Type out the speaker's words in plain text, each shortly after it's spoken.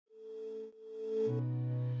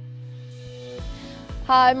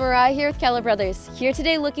Hi, Mariah here with Keller Brothers. Here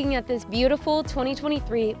today looking at this beautiful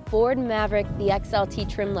 2023 Ford Maverick, the XLT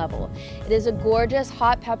trim level. It is a gorgeous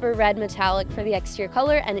hot pepper red metallic for the exterior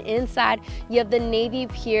color, and inside you have the navy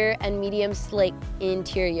pure and medium slate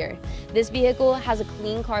interior. This vehicle has a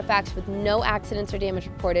clean Carfax with no accidents or damage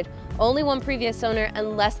reported, only one previous owner,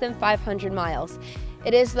 and less than 500 miles.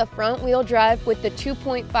 It is the front wheel drive with the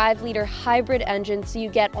 2.5 liter hybrid engine, so you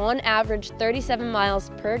get on average 37 miles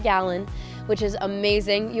per gallon, which is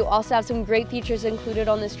amazing. You also have some great features included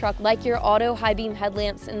on this truck, like your auto high beam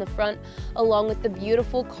headlamps in the front, along with the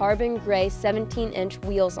beautiful carbon gray 17-inch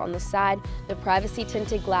wheels on the side, the privacy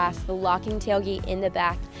tinted glass, the locking tailgate in the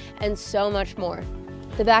back, and so much more.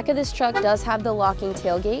 The back of this truck does have the locking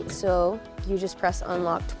tailgate, so you just press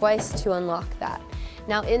unlock twice to unlock that.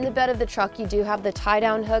 Now in the bed of the truck, you do have the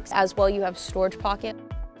tie-down hooks, as well you have storage pocket.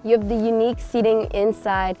 You have the unique seating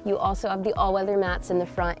inside. You also have the all-weather mats in the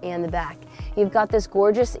front and the back. You've got this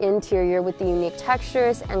gorgeous interior with the unique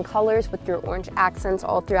textures and colors with your orange accents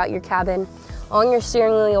all throughout your cabin. On your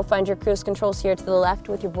steering wheel, you'll find your cruise controls here to the left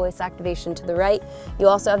with your voice activation to the right. You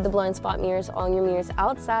also have the blind spot mirrors on your mirrors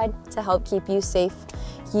outside to help keep you safe.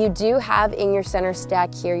 You do have in your center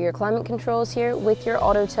stack here your climate controls here with your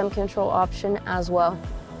auto temp control option as well.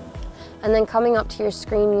 And then coming up to your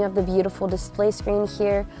screen, you have the beautiful display screen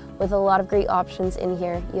here with a lot of great options in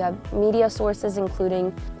here. You have media sources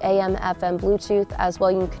including AM, FM, Bluetooth, as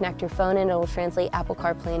well you can connect your phone and it will translate Apple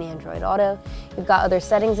CarPlay and Android Auto. You've got other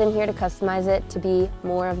settings in here to customize it to be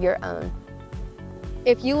more of your own.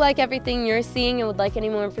 If you like everything you're seeing and would like any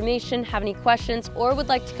more information, have any questions, or would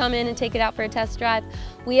like to come in and take it out for a test drive,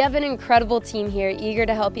 we have an incredible team here eager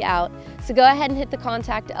to help you out. So go ahead and hit the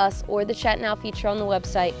contact us or the chat now feature on the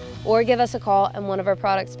website, or give us a call and one of our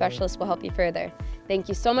product specialists will help you further. Thank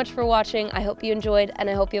you so much for watching. I hope you enjoyed, and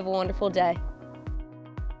I hope you have a wonderful day.